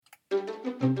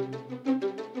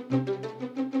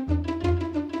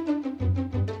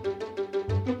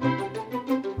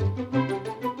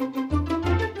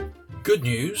Good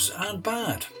news and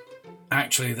bad.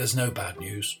 Actually, there's no bad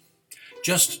news.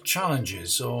 Just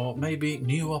challenges or maybe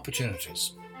new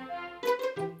opportunities.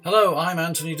 Hello, I'm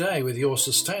Anthony Day with your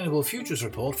Sustainable Futures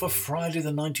Report for Friday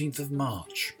the 19th of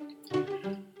March.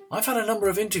 I've had a number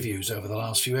of interviews over the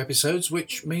last few episodes,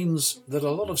 which means that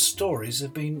a lot of stories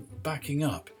have been backing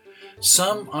up.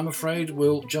 Some, I'm afraid,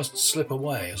 will just slip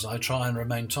away as I try and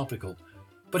remain topical.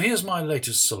 But here's my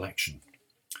latest selection.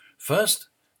 First,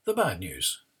 the bad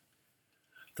news.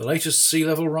 The latest sea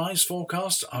level rise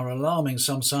forecasts are alarming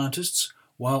some scientists,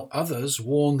 while others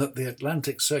warn that the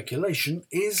Atlantic circulation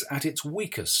is at its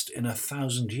weakest in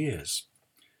 1,000 years.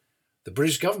 The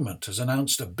British government has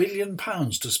announced £1 billion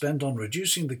to spend on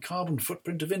reducing the carbon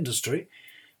footprint of industry,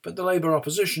 but the Labour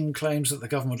opposition claims that the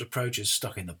government approach is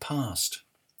stuck in the past.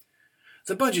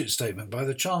 The budget statement by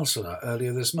the Chancellor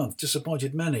earlier this month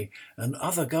disappointed many, and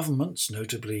other governments,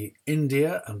 notably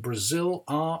India and Brazil,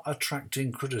 are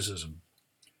attracting criticism.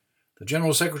 The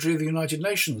General Secretary of the United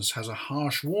Nations has a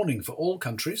harsh warning for all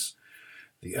countries.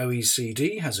 The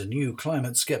OECD has a new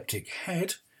climate skeptic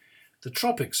head. The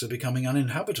tropics are becoming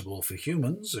uninhabitable for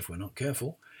humans if we're not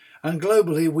careful. And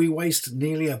globally, we waste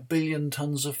nearly 1 billion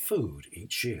tonnes of food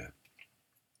each year.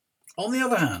 On the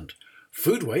other hand,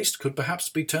 food waste could perhaps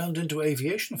be turned into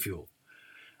aviation fuel.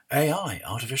 AI,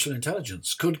 artificial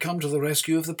intelligence, could come to the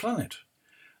rescue of the planet.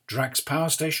 Drax Power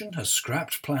Station has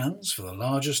scrapped plans for the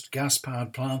largest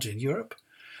gas-powered plant in Europe.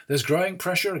 There's growing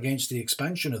pressure against the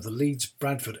expansion of the Leeds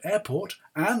Bradford Airport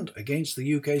and against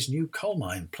the UK's new coal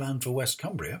mine planned for West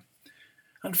Cumbria.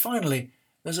 And finally,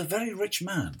 there's a very rich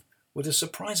man with a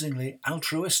surprisingly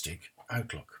altruistic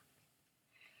outlook.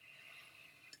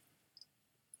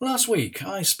 Last week,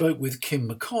 I spoke with Kim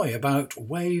McCoy about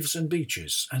waves and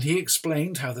beaches, and he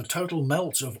explained how the total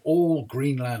melt of all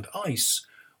Greenland ice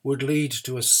would lead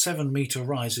to a 7-metre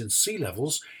rise in sea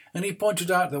levels, and he pointed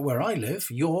out that where I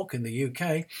live, York in the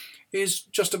UK, is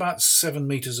just about 7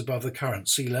 metres above the current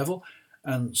sea level,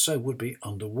 and so would be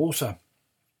underwater.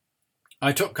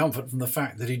 I took comfort from the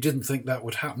fact that he didn't think that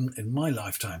would happen in my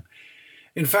lifetime.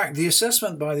 In fact, the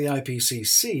assessment by the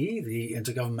IPCC, the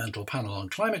Intergovernmental Panel on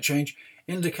Climate Change,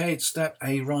 indicates that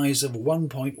a rise of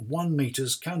 1.1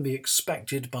 metres can be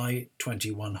expected by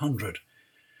 2100.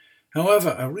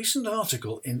 However, a recent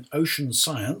article in Ocean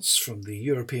Science from the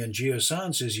European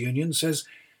Geosciences Union says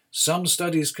some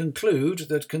studies conclude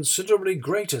that considerably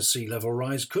greater sea level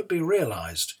rise could be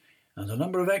realised, and a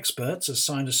number of experts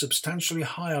assign a substantially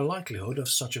higher likelihood of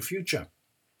such a future.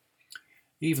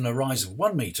 Even a rise of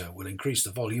 1 metre will increase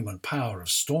the volume and power of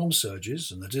storm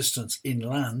surges and the distance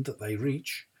inland that they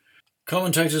reach.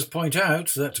 Commentators point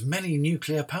out that many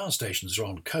nuclear power stations are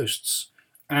on coasts,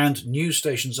 and new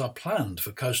stations are planned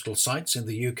for coastal sites in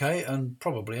the UK and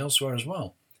probably elsewhere as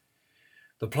well.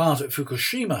 The plant at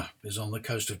Fukushima is on the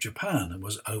coast of Japan and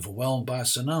was overwhelmed by a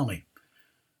tsunami.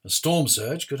 A storm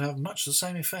surge could have much the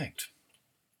same effect.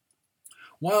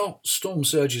 While storm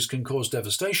surges can cause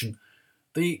devastation,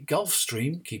 the Gulf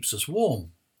Stream keeps us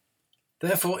warm.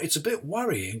 Therefore, it's a bit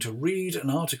worrying to read an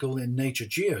article in Nature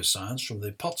Geoscience from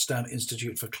the Potsdam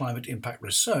Institute for Climate Impact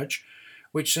Research,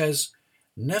 which says,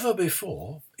 never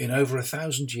before, in over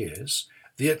 1,000 years,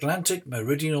 the Atlantic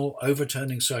Meridional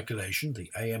Overturning Circulation, the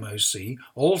AMOC,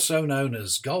 also known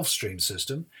as Gulf Stream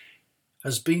system,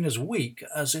 has been as weak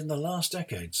as in the last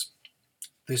decades.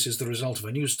 This is the result of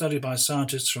a new study by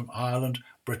scientists from Ireland,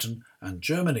 Britain and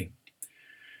Germany.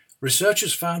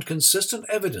 Researchers found consistent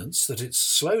evidence that its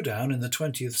slowdown in the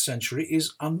 20th century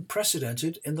is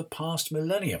unprecedented in the past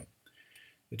millennium.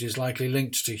 It is likely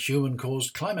linked to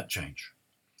human-caused climate change.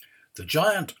 The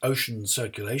giant ocean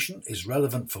circulation is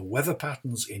relevant for weather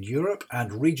patterns in Europe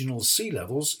and regional sea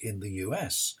levels in the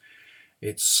US.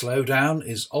 Its slowdown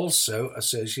is also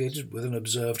associated with an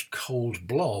observed cold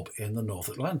blob in the North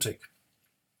Atlantic.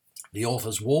 The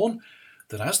authors warn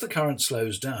that as the current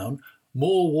slows down,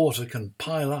 more water can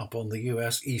pile up on the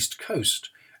US east coast,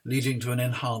 leading to an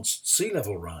enhanced sea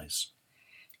level rise.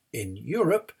 In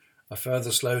Europe, a further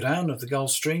slowdown of the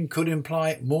Gulf Stream could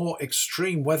imply more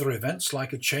extreme weather events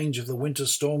like a change of the winter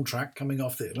storm track coming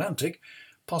off the Atlantic,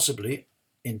 possibly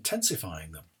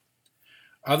intensifying them.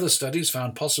 Other studies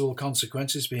found possible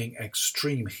consequences being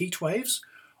extreme heat waves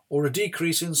or a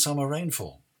decrease in summer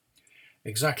rainfall.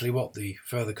 Exactly what the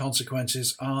further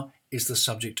consequences are is the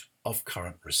subject of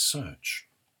current research.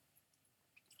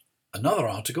 Another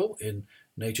article in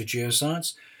Nature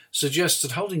Geoscience suggests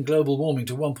that holding global warming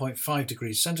to 1.5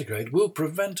 degrees centigrade will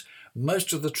prevent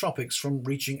most of the tropics from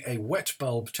reaching a wet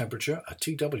bulb temperature, a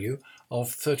TW,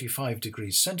 of 35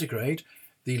 degrees centigrade,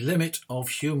 the limit of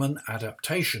human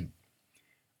adaptation.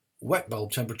 Wet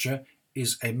bulb temperature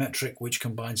is a metric which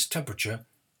combines temperature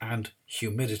and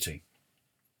humidity.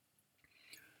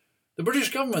 The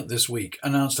British government this week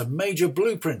announced a major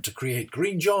blueprint to create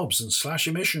green jobs and slash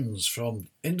emissions from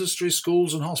industry,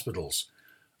 schools and hospitals.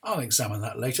 I'll examine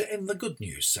that later in the good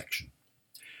news section.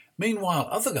 Meanwhile,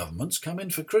 other governments come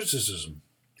in for criticism.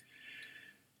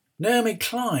 Naomi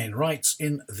Klein writes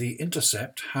in The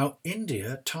Intercept how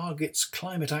India targets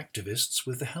climate activists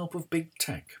with the help of big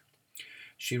tech.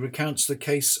 She recounts the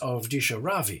case of Disha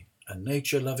Ravi, a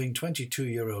nature-loving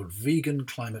 22-year-old vegan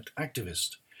climate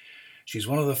activist. She's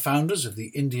one of the founders of the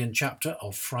Indian chapter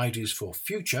of Fridays for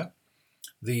Future,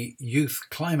 the youth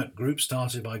climate group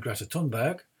started by Greta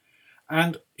Thunberg,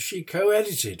 and she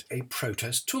co-edited a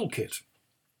protest toolkit.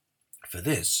 For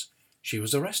this, she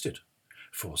was arrested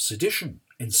for sedition,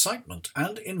 incitement,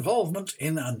 and involvement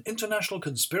in an international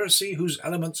conspiracy whose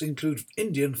elements include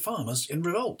Indian farmers in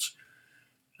revolt,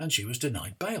 and she was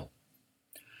denied bail.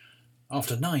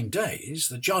 After 9 days,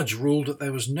 the judge ruled that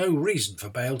there was no reason for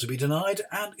bail to be denied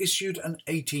and issued an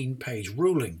 18-page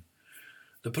ruling.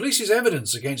 The police's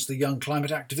evidence against the young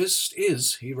climate activist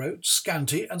is, he wrote,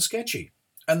 scanty and sketchy,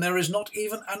 and there is not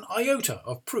even an iota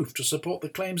of proof to support the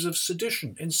claims of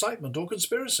sedition, incitement or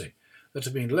conspiracy that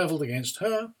have been levelled against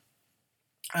her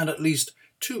and at least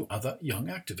 2 other young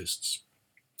activists.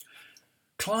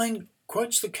 Klein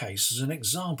quotes the case as an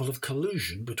example of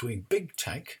collusion between big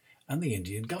tech and the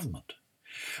Indian government.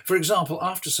 For example,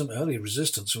 after some early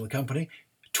resistance from the company,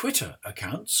 Twitter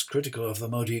accounts critical of the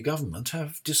Modi government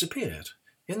have disappeared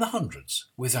in the hundreds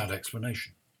without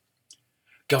explanation.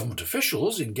 Government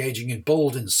officials engaging in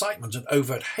bold incitement and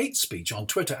overt hate speech on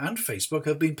Twitter and Facebook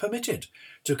have been permitted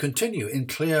to continue in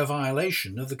clear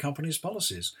violation of the company's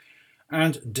policies,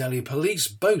 and Delhi police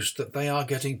boast that they are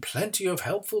getting plenty of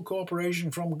helpful cooperation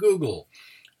from Google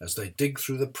as they dig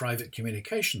through the private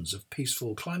communications of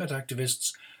peaceful climate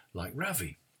activists like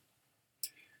Ravi.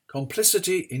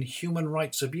 Complicity in human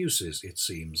rights abuses, it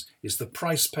seems, is the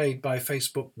price paid by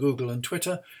Facebook, Google and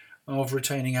Twitter of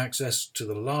retaining access to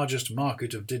the largest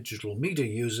market of digital media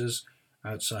users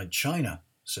outside China,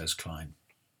 says Klein.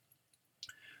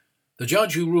 The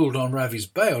judge who ruled on Ravi's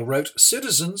bail wrote,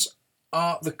 "Citizens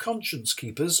are the conscience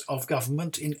keepers of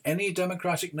government in any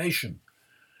democratic nation.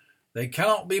 They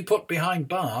cannot be put behind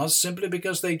bars simply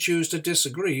because they choose to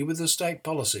disagree with the state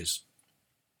policies."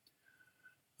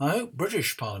 I hope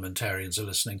British parliamentarians are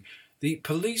listening. The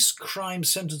Police Crime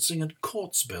Sentencing and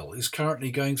Courts Bill is currently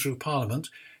going through Parliament,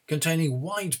 containing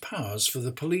wide powers for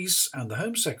the police and the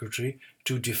Home Secretary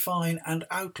to define and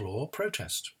outlaw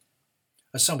protest.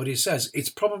 As somebody says, it's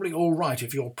probably all right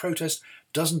if your protest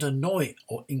doesn't annoy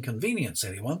or inconvenience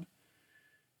anyone,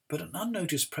 but an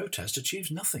unnoticed protest achieves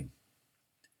nothing.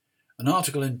 An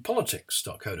article in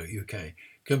politics.co.uk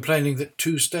complaining that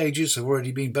 2 stages have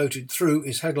already been voted through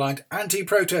is headlined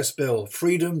 "Anti-Protest Bill,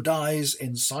 Freedom Dies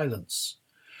in Silence."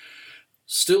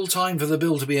 Still time for the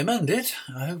bill to be amended.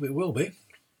 I hope it will be.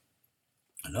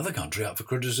 Another country up for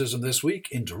criticism this week,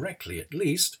 indirectly at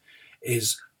least,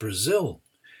 is Brazil,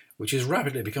 which is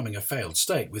rapidly becoming a failed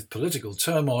state with political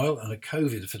turmoil and a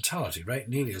COVID fatality rate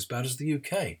nearly as bad as the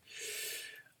UK.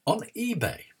 On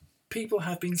eBay, people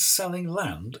have been selling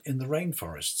land in the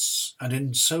rainforests and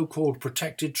in so-called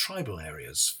protected tribal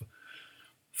areas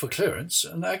for clearance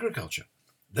and agriculture.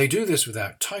 They do this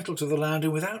without title to the land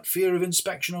and without fear of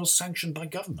inspection or sanction by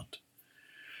government.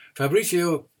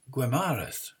 Fabrício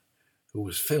Guimarães, who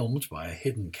was filmed by a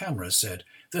hidden camera, said,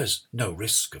 "There's no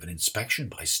risk of an inspection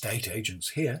by state agents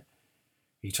here."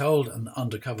 He told an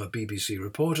undercover BBC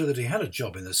reporter that he had a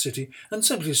job in the city and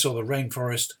simply saw the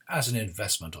rainforest as an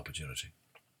investment opportunity.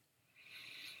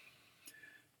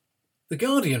 The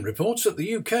Guardian reports that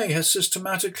the UK has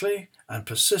systematically and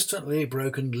persistently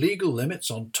broken legal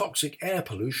limits on toxic air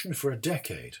pollution for a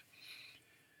decade.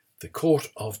 The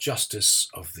Court of Justice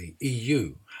of the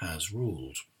EU has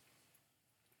ruled.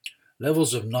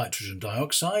 Levels of nitrogen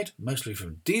dioxide, mostly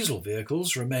from diesel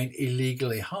vehicles, remain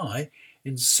illegally high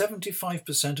in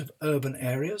 75% of urban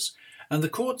areas, and the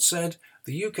court said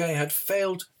the UK had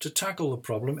failed to tackle the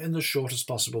problem in the shortest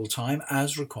possible time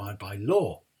as required by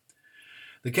law.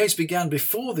 The case began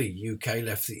before the UK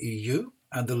left the EU,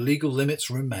 and the legal limits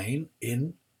remain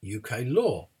in UK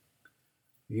law.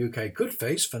 The UK could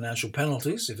face financial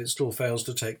penalties if it still fails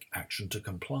to take action to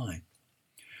comply.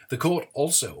 The court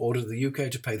also ordered the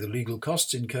UK to pay the legal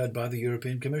costs incurred by the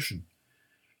European Commission.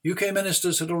 UK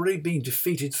ministers had already been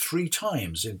defeated 3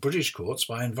 times in British courts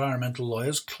by environmental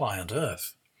lawyers Client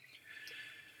Earth.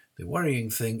 The worrying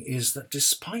thing is that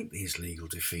despite these legal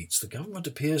defeats, the government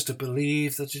appears to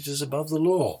believe that it is above the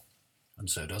law, and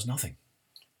so does nothing.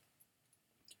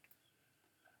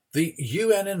 The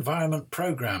UN Environment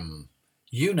Programme,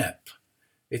 UNEP,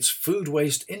 its food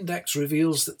waste index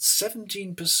reveals that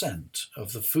 17%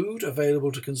 of the food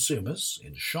available to consumers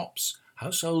in shops,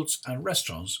 households and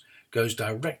restaurants goes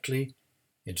directly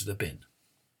into the bin.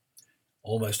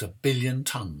 Almost 1 billion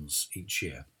tonnes each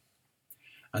year.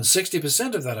 And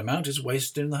 60% of that amount is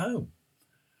wasted in the home.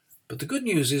 But the good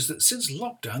news is that since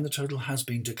lockdown, the total has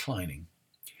been declining.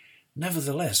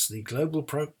 Nevertheless, the global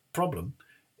problem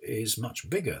is much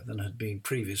bigger than had been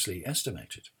previously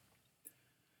estimated.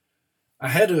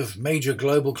 Ahead of major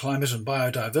global climate and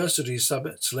biodiversity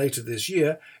summits later this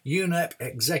year, UNEP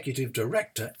Executive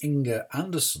Director Inga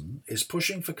Anderson is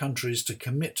pushing for countries to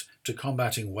commit to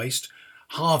combating waste,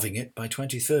 halving it by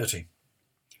 2030.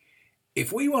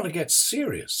 If we want to get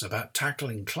serious about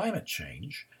tackling climate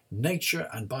change, nature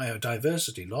and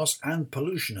biodiversity loss, and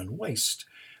pollution and waste,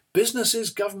 businesses,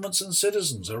 governments and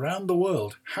citizens around the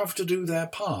world have to do their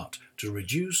part to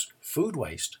reduce food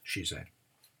waste, she said.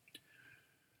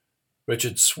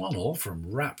 Richard Swannell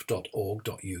from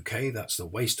wrap.org.uk, that's the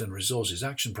Waste and Resources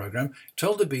Action Programme,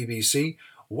 told the BBC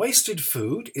wasted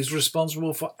food is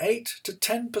responsible for 8 to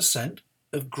 10%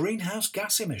 of greenhouse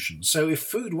gas emissions. So if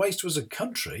food waste was a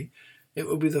country, it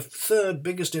would be the 3rd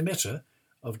biggest emitter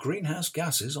of greenhouse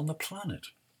gases on the planet.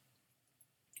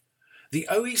 The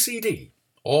OECD,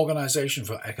 Organisation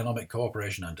for Economic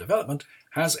Cooperation and Development,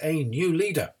 has a new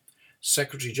leader,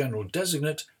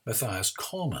 Secretary-General-designate Matthias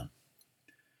Cormann.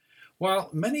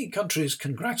 While many countries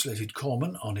congratulated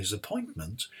Cormann on his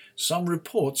appointment, some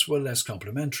reports were less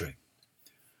complimentary.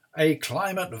 A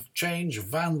climate change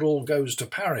vandal goes to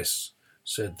Paris,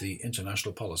 said the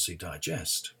International Policy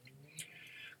Digest.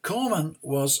 Cormann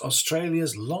was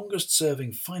Australia's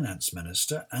longest-serving finance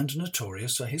minister and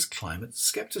notorious for his climate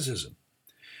scepticism.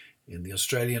 In the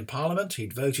Australian Parliament,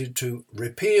 he'd voted to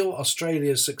repeal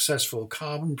Australia's successful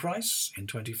carbon price in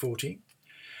 2014.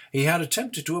 He had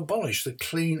attempted to abolish the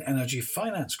Clean Energy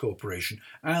Finance Corporation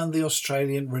and the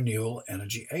Australian Renewable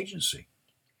Energy Agency.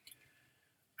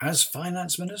 As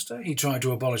Finance Minister, he tried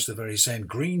to abolish the very same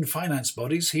green finance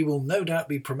bodies he will no doubt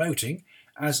be promoting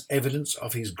as evidence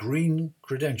of his green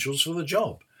credentials for the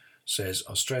job, says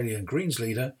Australian Greens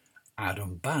leader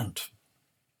Adam Bandt.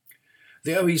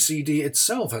 The OECD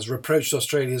itself has reproached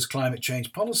Australia's climate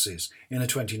change policies. In a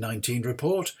 2019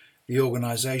 report, the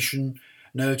organisation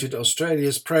noted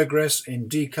Australia's progress in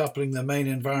decoupling the main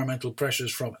environmental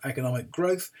pressures from economic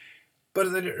growth,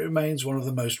 but that it remains one of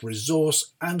the most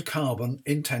resource and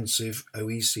carbon-intensive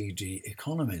OECD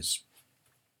economies.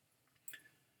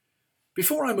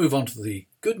 Before I move on to the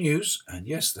good news, and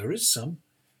yes, there is some,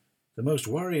 the most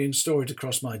worrying story to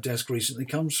cross my desk recently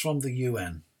comes from the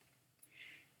UN.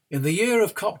 In the year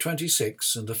of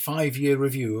COP26 and a 5-year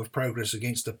review of progress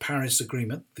against the Paris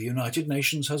Agreement, the United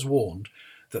Nations has warned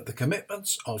that the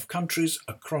commitments of countries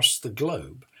across the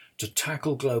globe to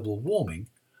tackle global warming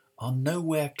are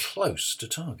nowhere close to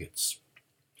targets.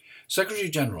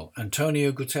 Secretary-General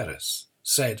Antonio Guterres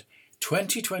said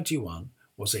 2021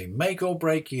 was a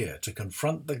make-or-break year to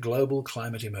confront the global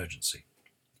climate emergency.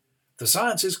 The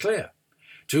science is clear.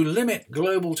 To limit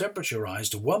global temperature rise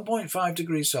to 1.5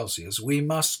 degrees Celsius, we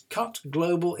must cut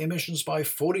global emissions by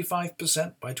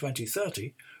 45% by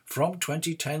 2030 from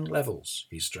 2010 levels,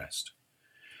 he stressed.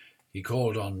 He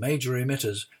called on major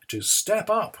emitters to step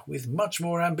up with much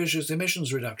more ambitious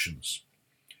emissions reductions.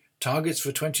 Targets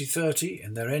for 2030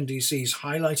 in their NDCs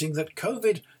highlighting that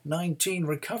COVID-19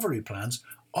 recovery plans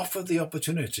offer the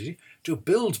opportunity to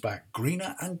build back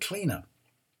greener and cleaner.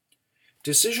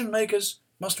 Decision makers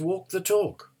must walk the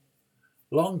talk.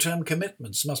 Long-term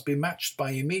commitments must be matched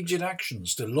by immediate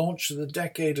actions to launch the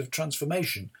decade of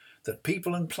transformation that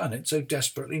people and planet so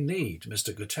desperately need,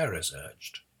 Mr. Guterres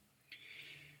urged.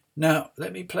 Now,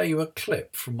 let me play you a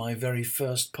clip from my very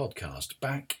first podcast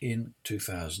back in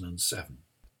 2007.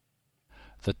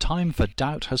 The time for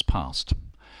doubt has passed.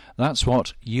 That's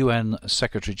what UN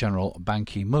Secretary-General Ban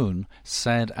Ki-moon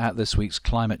said at this week's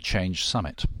Climate Change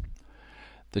Summit.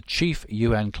 The chief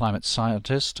UN climate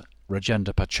scientist,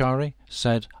 Rajendra Pachauri,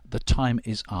 said the time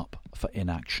is up for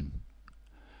inaction.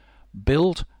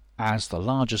 Billed as the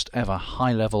largest ever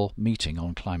high-level meeting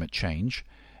on climate change,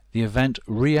 the event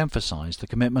re-emphasised the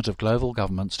commitment of global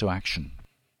governments to action.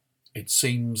 It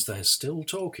seems they're still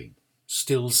talking,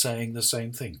 still saying the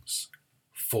same things,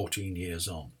 14 years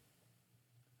on.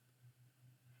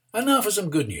 And now for some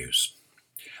good news.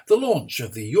 The launch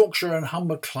of the Yorkshire and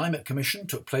Humber Climate Commission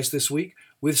took place this week,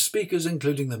 with speakers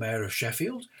including the Mayor of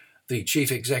Sheffield, the Chief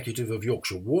Executive of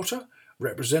Yorkshire Water,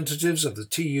 representatives of the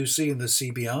TUC and the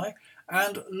CBI,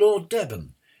 and Lord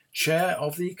Debon, Chair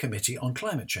of the Committee on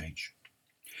Climate Change.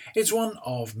 It's one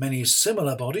of many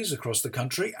similar bodies across the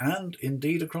country and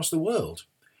indeed across the world.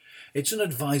 It's an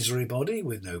advisory body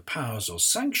with no powers or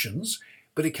sanctions,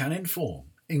 but it can inform,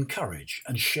 encourage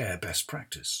and share best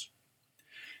practice.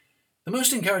 The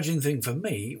most encouraging thing for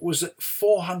me was that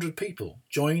 400 people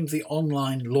joined the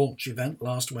online launch event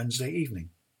last Wednesday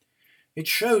evening. It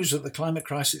shows that the climate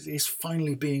crisis is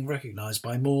finally being recognised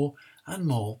by more and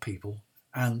more people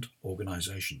and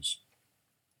organisations.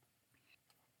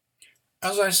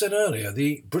 As I said earlier,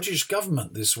 the British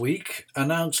government this week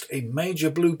announced a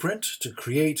major blueprint to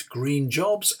create green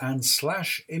jobs and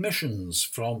slash emissions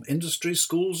from industry,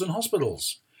 schools and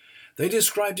hospitals. They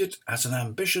described it as an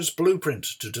ambitious blueprint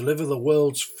to deliver the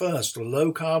world's first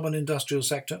low-carbon industrial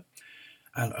sector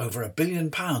and over £1 billion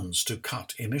to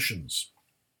cut emissions.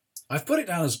 I've put it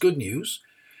down as good news,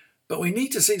 but we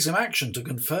need to see some action to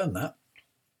confirm that.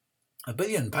 £1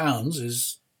 billion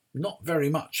is not very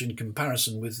much in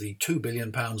comparison with the £2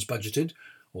 billion budgeted,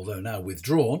 although now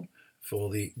withdrawn, for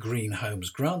the Green Homes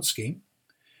Grant Scheme.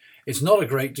 It's not a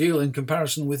great deal in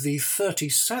comparison with the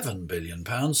 £37 billion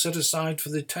set aside for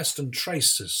the test and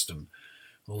trace system,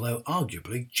 although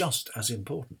arguably just as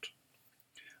important.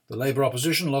 The Labour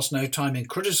opposition lost no time in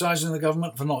criticising the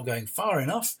government for not going far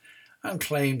enough and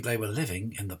claimed they were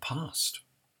living in the past.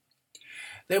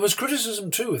 There was criticism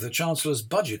too of the Chancellor's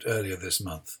budget earlier this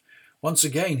month. Once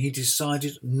again, he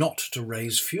decided not to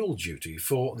raise fuel duty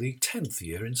for the 10th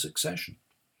year in succession.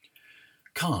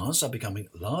 Cars are becoming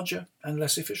larger and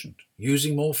less efficient,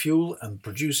 using more fuel and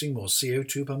producing more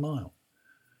CO2 per mile.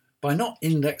 By not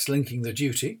index linking the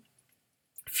duty,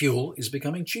 fuel is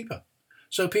becoming cheaper,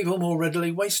 so people more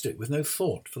readily waste it with no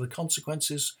thought for the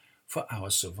consequences for our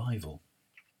survival.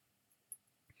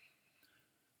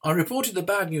 I reported the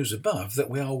bad news above that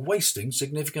we are wasting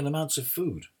significant amounts of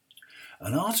food.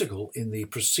 An article in the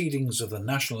Proceedings of the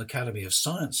National Academy of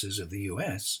Sciences of the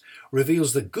US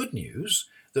reveals the good news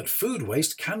that food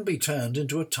waste can be turned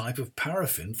into a type of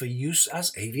paraffin for use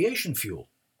as aviation fuel.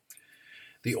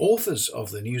 The authors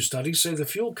of the new study say the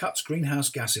fuel cuts greenhouse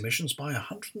gas emissions by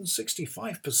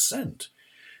 165%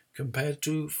 compared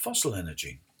to fossil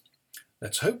energy.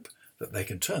 Let's hope that they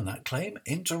can turn that claim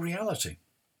into reality.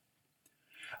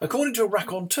 According to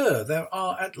Raconteur, there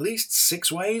are at least 6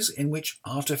 ways in which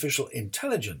artificial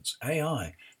intelligence,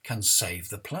 AI, can save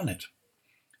the planet.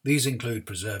 These include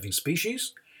preserving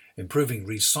species, improving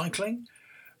recycling,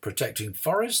 protecting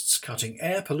forests, cutting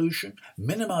air pollution,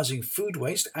 minimising food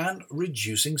waste and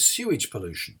reducing sewage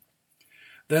pollution.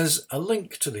 There's a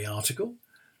link to the article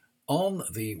on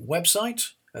the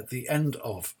website at the end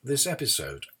of this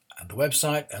episode. And the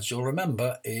website, as you'll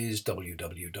remember, is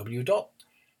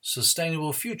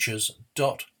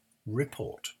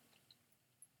www.sustainablefutures.report.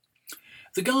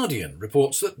 The Guardian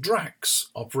reports that Drax,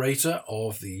 operator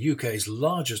of the UK's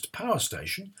largest power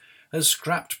station, has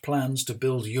scrapped plans to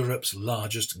build Europe's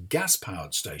largest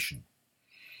gas-powered station.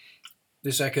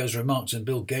 This echoes remarks in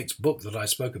Bill Gates' book that I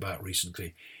spoke about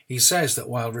recently. He says that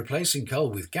while replacing coal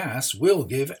with gas will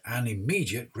give an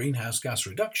immediate greenhouse gas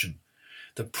reduction,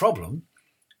 the problem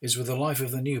is with the life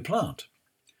of the new plant.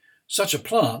 Such a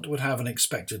plant would have an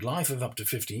expected life of up to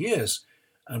 50 years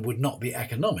and would not be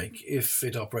economic if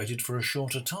it operated for a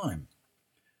shorter time.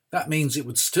 That means it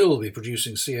would still be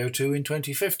producing CO2 in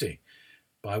 2050,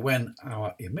 by when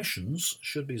our emissions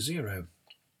should be zero.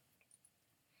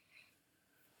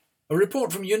 A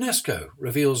report from UNESCO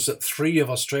reveals that 3 of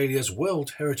Australia's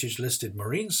World Heritage listed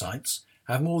marine sites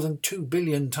have more than 2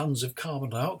 billion tonnes of carbon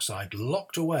dioxide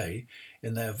locked away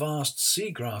in their vast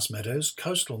seagrass meadows,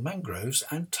 coastal mangroves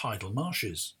and tidal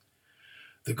marshes.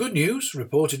 The good news,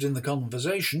 reported in The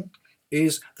Conversation,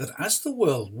 is that as the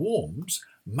world warms,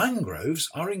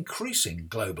 mangroves are increasing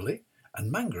globally, and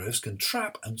mangroves can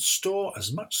trap and store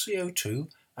as much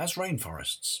CO2 as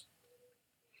rainforests.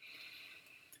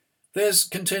 There's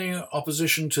continuing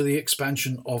opposition to the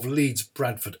expansion of Leeds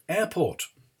Bradford Airport.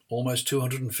 Almost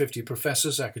 250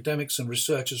 professors, academics and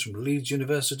researchers from Leeds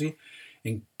University,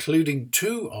 including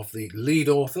 2 of the lead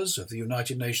authors of the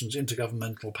United Nations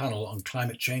Intergovernmental Panel on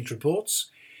Climate Change reports,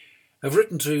 have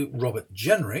written to Robert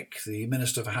Jenrick, the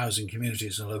Minister for Housing,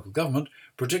 Communities and Local Government,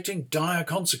 predicting dire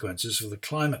consequences for the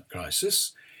climate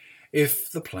crisis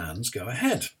if the plans go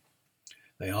ahead.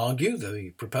 They argue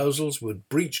the proposals would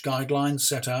breach guidelines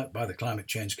set out by the Climate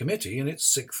Change Committee in its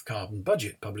 6th carbon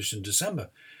budget published in December,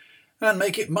 and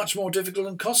make it much more difficult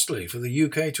and costly for the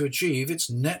UK to achieve its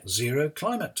net zero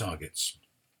climate targets.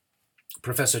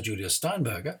 Professor Julia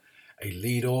Steinberger, a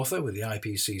lead author with the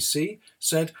IPCC,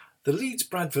 said the Leeds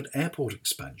Bradford Airport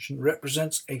expansion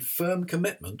represents a firm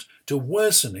commitment to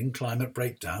worsening climate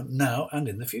breakdown now and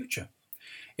in the future.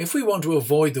 If we want to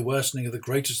avoid the worsening of the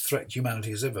greatest threat humanity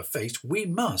has ever faced, we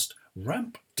must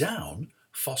ramp down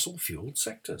fossil-fueled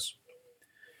sectors.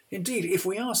 Indeed, if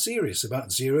we are serious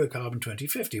about zero carbon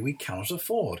 2050, we cannot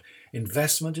afford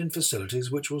investment in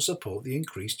facilities which will support the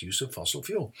increased use of fossil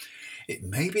fuel. It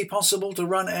may be possible to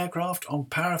run aircraft on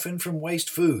paraffin from waste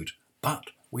food,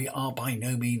 but we are by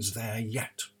no means there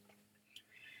yet.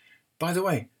 By the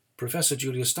way, Professor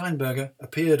Julia Steinberger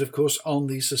appeared, of course, on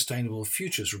the Sustainable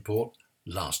Futures Report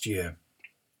last year.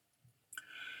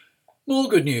 More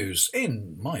good news,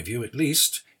 in my view at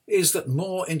least, is that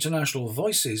more international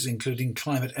voices, including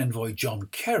climate envoy John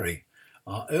Kerry,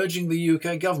 are urging the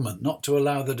UK government not to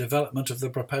allow the development of the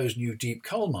proposed new deep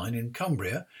coal mine in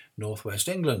Cumbria, northwest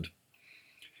England.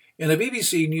 In a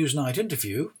BBC Newsnight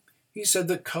interview, he said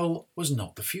that coal was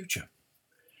not the future.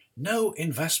 No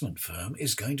investment firm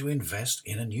is going to invest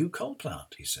in a new coal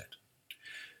plant, he said.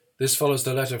 This follows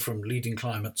the letter from leading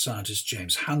climate scientist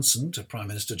James Hansen to Prime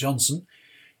Minister Johnson.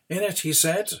 In it, he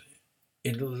said,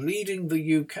 in leading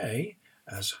the UK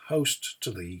as host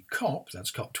to the COP,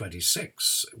 that's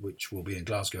COP26, which will be in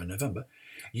Glasgow in November,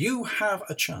 you have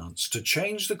a chance to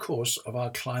change the course of our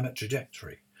climate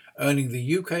trajectory, earning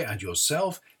the UK and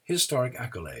yourself historic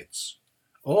accolades.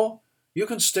 Or you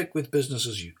can stick with business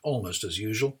almost as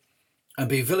usual and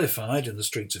be vilified in the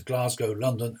streets of Glasgow,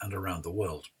 London and around the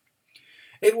world.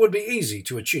 It would be easy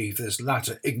to achieve this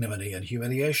latter ignominy and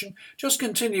humiliation. Just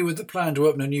continue with the plan to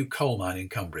open a new coal mine in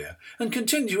Cumbria and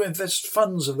continue to invest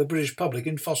funds of the British public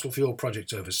in fossil fuel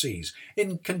projects overseas,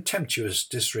 in contemptuous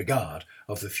disregard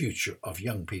of the future of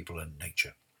young people and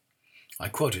nature. I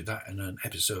quoted that in an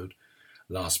episode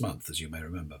last month, as you may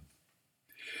remember.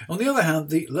 On the other hand,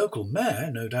 the local mayor,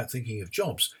 no doubt thinking of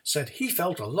jobs, said he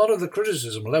felt a lot of the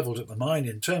criticism levelled at the mine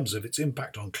in terms of its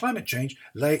impact on climate change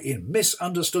lay in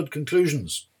misunderstood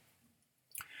conclusions.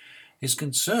 His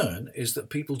concern is that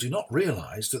people do not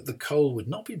realise that the coal would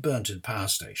not be burnt in power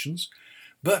stations,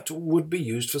 but would be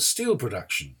used for steel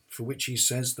production, for which he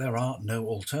says there are no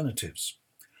alternatives.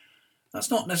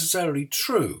 That's not necessarily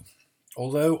true,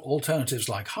 although alternatives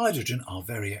like hydrogen are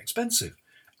very expensive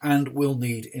and will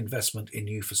need investment in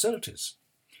new facilities.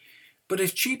 But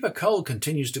if cheaper coal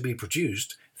continues to be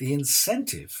produced, the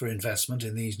incentive for investment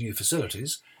in these new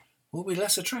facilities will be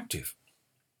less attractive.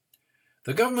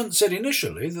 The government said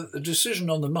initially that the decision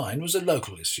on the mine was a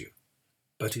local issue,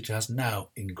 but it has now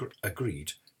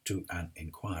agreed to an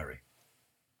inquiry.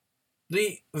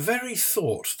 The very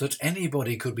thought that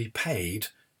anybody could be paid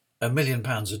 £1 million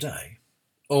a day,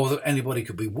 or that anybody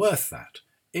could be worth that,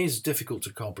 is difficult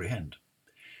to comprehend.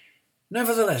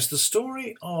 Nevertheless, the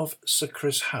story of Sir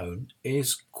Chris Hone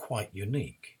is quite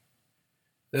unique.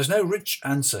 There's no rich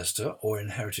ancestor or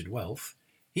inherited wealth.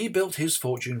 He built his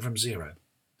fortune from zero.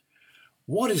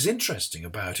 What is interesting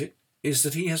about it is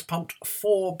that he has pumped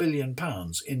 £4 billion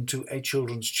into a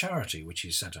children's charity which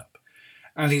he set up,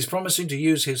 and he's promising to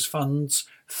use his funds,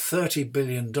 $30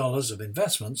 billion of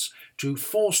investments, to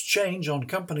force change on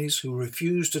companies who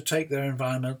refuse to take their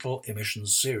environmental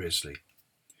emissions seriously.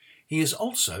 He is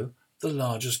also the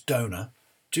largest donor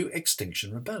to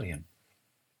Extinction Rebellion.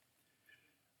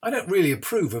 I don't really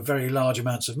approve of very large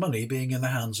amounts of money being in the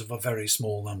hands of a very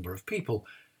small number of people,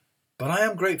 but I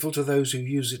am grateful to those who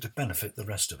use it to benefit the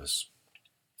rest of us.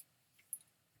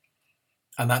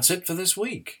 And that's it for this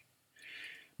week.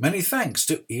 Many thanks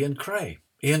to Ian Cray,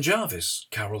 Ian Jarvis,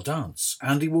 Carol Dance,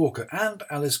 Andy Walker and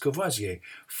Alice Courvoisier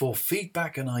for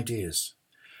feedback and ideas.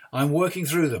 I'm working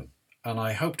through them, and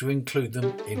I hope to include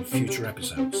them in future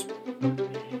episodes.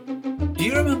 Do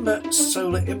you remember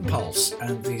Solar Impulse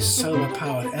and the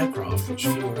solar-powered aircraft which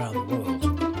flew around the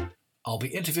world? I'll be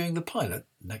interviewing the pilot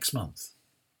next month.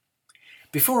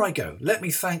 Before I go, let me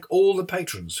thank all the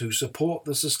patrons who support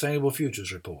the Sustainable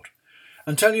Futures Report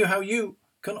and tell you how you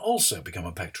can also become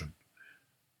a patron.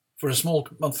 For a small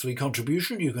monthly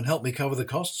contribution, you can help me cover the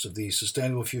costs of the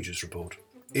Sustainable Futures Report.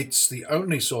 It's the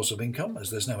only source of income, as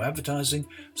there's no advertising,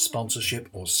 sponsorship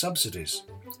or subsidies.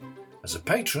 As a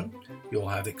patron, you'll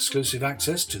have exclusive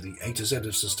access to the A to Z of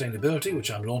Sustainability,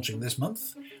 which I'm launching this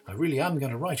month. I really am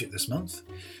going to write it this month,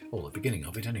 or the beginning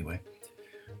of it anyway.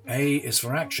 A is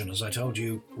for action, as I told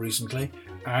you recently,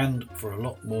 and for a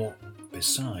lot more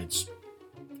besides.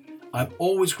 I'm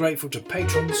always grateful to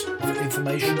patrons for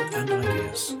information and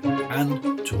ideas,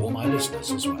 and to all my listeners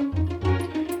as well.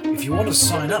 If you want to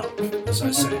sign up, as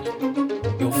I said,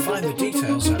 you'll find the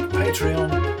details at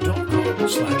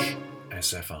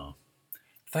patreon.com/SFR.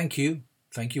 Thank you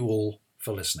all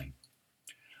for listening.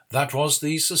 That was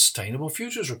the Sustainable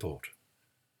Futures Report.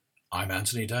 I'm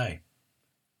Anthony Day.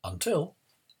 Until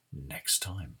next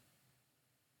time.